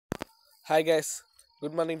Hi guys,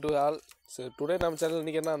 good morning to all. So today நம்ம channel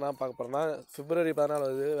இன்றைக்கி என்ன பார்க்க போகிறோம்னா February 14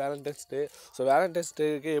 வருது Valentine's Day. ஸோ Valentine's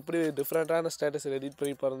Dayக்கு எப்படி டிஃப்ரெண்ட்டான ஸ்டேட்டஸ் எடிட்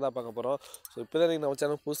பண்ணி போகிறோம் தான் பார்க்க போகிறோம். ஸோ இப்போ தான் நீங்கள் நம்ம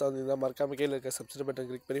சேனல் புதுசாக வந்தீங்கன்னா மறக்காம கீழே இருக்க சப்ஸ்கிரைப் பட்டன்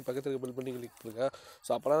கிளிக் பண்ணி பக்கத்துக்கு பில் பண்ணி கிளிக் பண்ணுங்கள்.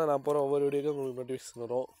 ஸோ அப்போ தான் நான் போகிற ஒவ்வொரு வீடியோக்கும் உங்களுக்கு நோட்டிஃபிகேஷன்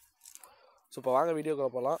வரும். ஸோ இப்போ வாங்க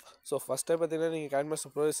வீடியோக்குள்ள போகலாம். ஸோ ஃபஸ்ட் டைம் பார்த்தீங்கன்னா நீங்கள்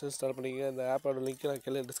Kinemaster Pro இன்ஸ்டால் பண்ணிங்க. இந்த ஆப்போட லிங்க் நான்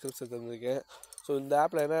கீழே டிஸ்கிரிப்ஷன் தந்திருக்கேன். ஸோ இந்த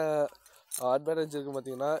ஆப்பில் என்ன அட்வான்டேஜ் இருக்குன்னு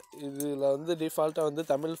பார்த்தீங்கன்னா இதில் வந்து டிஃபால்ட்டாக வந்து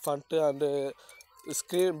Tamil font and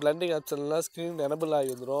screen blending ஆப்ஷன்லாம் screen enable ஆகி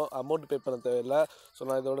வந்துடும். அமௌண்ட் பே பண்ண தேவையில்லை. ஸோ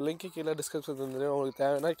நான் இதோட லிங்க்கு கீழே டிஸ்கிரிப்ஷன் தந்துடுறேன். உங்களுக்கு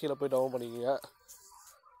தேவைன்னா கீழே போய் டவுன் பண்ணிக்கோங்க.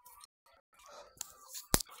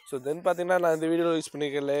 ஸோ தென் பார்த்தீங்கன்னா நான் இந்த வீடியோவில் யூஸ்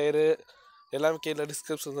பண்ணியிருக்க லேயரு எல்லாமே கீழே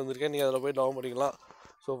டிஸ்கிரிப்ஷன் தந்திருக்கேன். நீங்கள் அதில் போய் டவுன் பண்ணிக்கலாம்.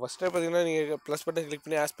 ஸோ ஃபஸ்ட்டு பார்த்தீங்கன்னா நீங்கள் ப்ளஸ் பட்டன் கிளிக்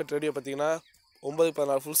பண்ணி ஆஸ்பெக்ட் ரேடியோ பார்த்தீங்கன்னா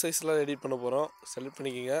 9:16 ஃபுல் சைஸில் எடிட் பண்ண போகிறோம். செலக்ட்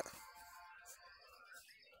பண்ணிக்கோங்க.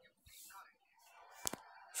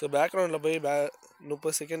 ஸோ பேக்ரவுண்டில் போய்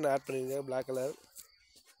 30 செகண்ட் ஆட் பண்ணிடுங்க பிளாக் கலர்.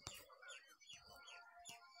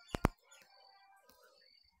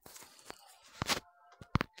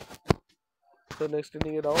 ஸோ நெக்ஸ்ட்டு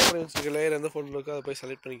நீங்கள் டவுன் பண்ணி வச்சுருக்க லேயர் எந்த ஃபோனில் இருக்கோ அதை போய்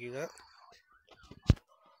செலக்ட் பண்ணிக்கோங்க.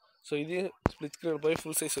 ஸோ இதையும் ஸ்ப்ளிட் ஸ்க்ரீன் போய்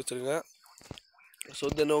ஃபுல் சைஸ் வச்சுருங்க.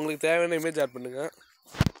 ஸோ தென் உங்களுக்கு தேவையான இமேஜ் ஆட் பண்ணுங்கள்.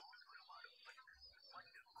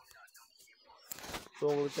 ஸோ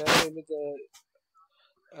உங்களுக்கு தேவையான இமேஜை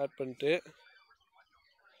ஆட் பண்ணிட்டு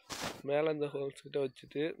மேலே அந்த ஹோல்ஸ் கிட்ட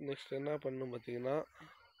வச்சுட்டு நெக்ஸ்ட் என்ன பண்ணணும் பார்த்தீங்கன்னா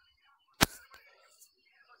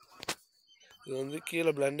இது வந்து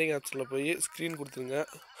கீழே பிளண்டிங் ஆப்ஷனில் போய் ஸ்க்ரீன் கொடுத்துருங்க.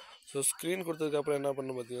 ஸோ ஸ்க்ரீன் கொடுத்ததுக்கப்புறம் என்ன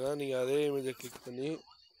பண்ணணும் பார்த்தீங்கன்னா நீங்கள் அதே இமேஜை கிளிக் பண்ணி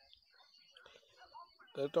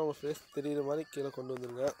கரெக்டாக உங்கள் ஃபேஸ் தெரிகிற மாதிரி கீழே கொண்டு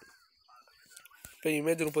வந்துடுங்க. இப்போ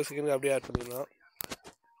இமேஜ் 30 செகண்ட் அப்படியே ஆட் பண்ணிடலாம்.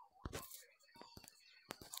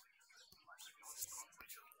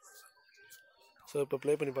 ஸோ இப்போ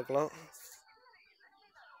ப்ளே பண்ணி பார்க்கலாம்.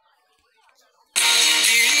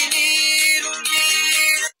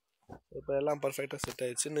 இப்போ எல்லாம் பர்ஃபெக்டாக செட்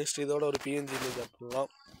ஆகிடுச்சு. நெக்ஸ்ட் இதோட ஒரு பிஎன்ஜி இமேஜ் ஆட்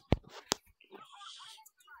பண்ணலாம்.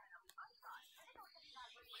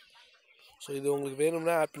 ஸோ இது உங்களுக்கு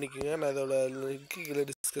வேணும்னா ஆட் பண்ணிக்கோங்க. நான் இதோட லிங்க் கீழே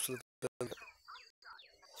டிஸ்கிரிப்ஷனில் தரேன்.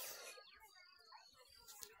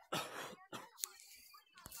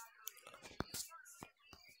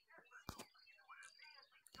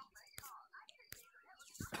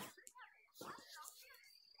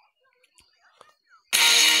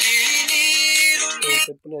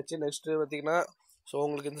 செட் பண்ணியாச்சு. நெக்ஸ்ட்டு பார்த்தீங்கன்னா ஸோ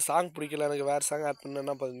உங்களுக்கு இந்த சாங் பிடிக்கல, எனக்கு வேறு சாங் ஆட்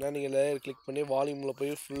பண்ணேன்னா பார்த்தீங்கன்னா நீங்கள் லேயர் கிளிக் பண்ணி வால்யூமில்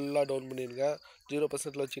போய் ஃபுல்லாக டவுன் பண்ணிடுங்க.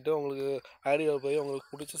 0% வச்சுட்டு உங்களுக்கு ஆடியோவில் போய்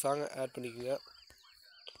உங்களுக்கு பிடிச்ச சாங்கை ஆட் பண்ணிக்கோங்க.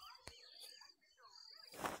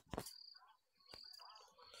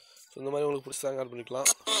 ஸோ இந்த மாதிரி உங்களுக்கு பிடிச்ச சாங் ஆட் பண்ணிக்கலாம்.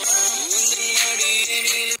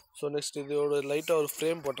 ஸோ நெக்ஸ்ட் இதோட லைட்டாக ஒரு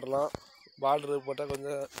ஃப்ரேம் போட்டுடலாம். பார்டர் போட்டால்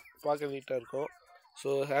கொஞ்சம் பார்க்க நீட்டாக இருக்கும். ஸோ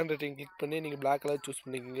ஹேண்ட் ரைட்டிங் கிளிக் பண்ணி நீங்கள் பிளாக் கலர் சூஸ்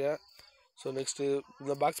பண்ணிக்கோங்க. ஸோ நெக்ஸ்ட்டு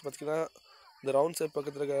இந்த பாக்ஸ் பார்த்தீங்கன்னா இந்த ரவுண்ட் ஷேப்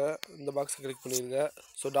பக்கத்தில் இருக்க இந்த பாக்ஸை கிளிக் பண்ணிடுங்க.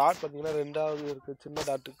 ஸோ டாட் பார்த்தீங்கன்னா ரெண்டாவது இருக்குது, சின்ன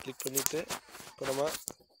டாட்டு கிளிக் பண்ணிவிட்டு இப்போ நம்ம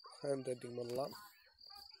ஹேண்ட் ரைட்டிங் பண்ணலாம்.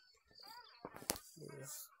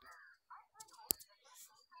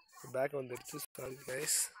 பேக் வந்துடுச்சு. Sorry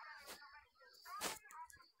guys.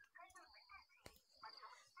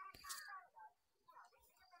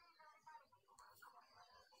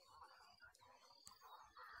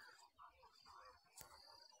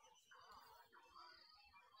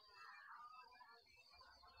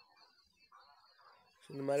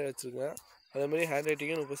 இந்த மாதிரி வச்சுருங்க. அதேமாதிரி ஹேண்ட்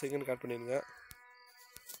ரைட்டிங்கும் 30 செகண்ட் கட் பண்ணிடுங்க.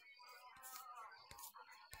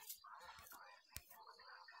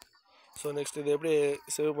 ஸோ நெக்ஸ்ட் இது எப்படி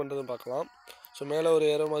சேவ் பண்ணுறதுன்னு பார்க்கலாம். ஸோ மேலே ஒரு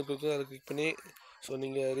ஏரோ மார்க் இருக்குது, அதை கிளிக் பண்ணி ஸோ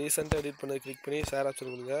நீங்கள் ரீசெண்டாக எடிட் பண்ணதை கிளிக் பண்ணி ஷேர்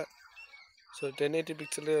ஆப்ஷன் கொடுங்க. ஸோ 1080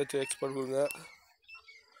 பிக்சல்லே வச்சு எக்ஸ்போர்ட் கொடுங்க.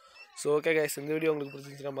 ஸோ ஓகே கைஸ், இந்த வீடியோ உங்களுக்கு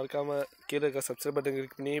பிடிச்சிருந்துச்சுன்னா மறக்காமல் கீழே இருக்க சப்ஸ்கிரைப் பட்டன்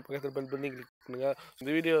கிளிக் பண்ணி பக்கத்தில் பெல் பண்ணி கிளிக் பண்ணுங்கள். இந்த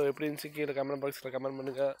வீடியோ எப்படி இருந்துச்சு கீழே கமெண்ட் பாக்ஸில் கமெண்ட்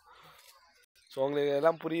பண்ணுங்கள். ஸோ உங்களுக்கு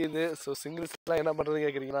எல்லாம் புரியுது. ஸோ சிங்கிள்ஸ்லாம் என்ன பண்ணுறது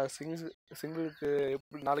கேட்குறீங்களா? சிங்கிளுக்கு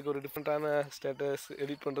எப்படி நாளைக்கு ஒரு டிஃப்ரெண்ட்டான ஸ்டேட்டஸ்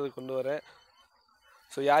எடிட் பண்ணுறது கொண்டு வரேன்.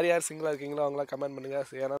 ஸோ யார் யார் சிங்கிளாக இருக்கீங்களோ அவங்களாம் கமெண்ட் பண்ணுங்கள்.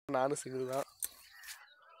 ஸோ ஏன்னா நானும் சிங்கிள் தான்.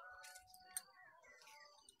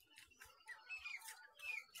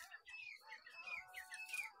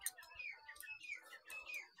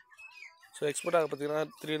 ஸோ எக்ஸ்போர்ட் ஆக பார்த்தீங்கன்னா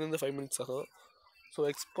 3 to 5 minutes ஆகும். ஸோ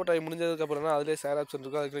எக்ஸ்போர்ட் ஆகி முடிஞ்சதுக்கப்புறம் தான் அதிலே ஷேர் ஆப்ஷன்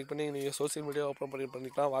இருக்கும், அதை கிளிக் பண்ணி நீங்கள் சோஷியல் மீடியா ஓப்பன்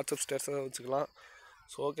பண்ணிக்கலாம். வாட்ஸ்அப் ஸ்டேட்டஸாக வச்சுக்கலாம்.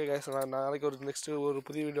 ஸோ ஓகே கைஸ், நான் நாளைக்கு ஒரு நெக்ஸ்ட்டு ஒரு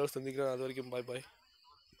புதிய வீடியோவில் சந்திக்கிறேன். அது வரைக்கும் பாய் பாய்.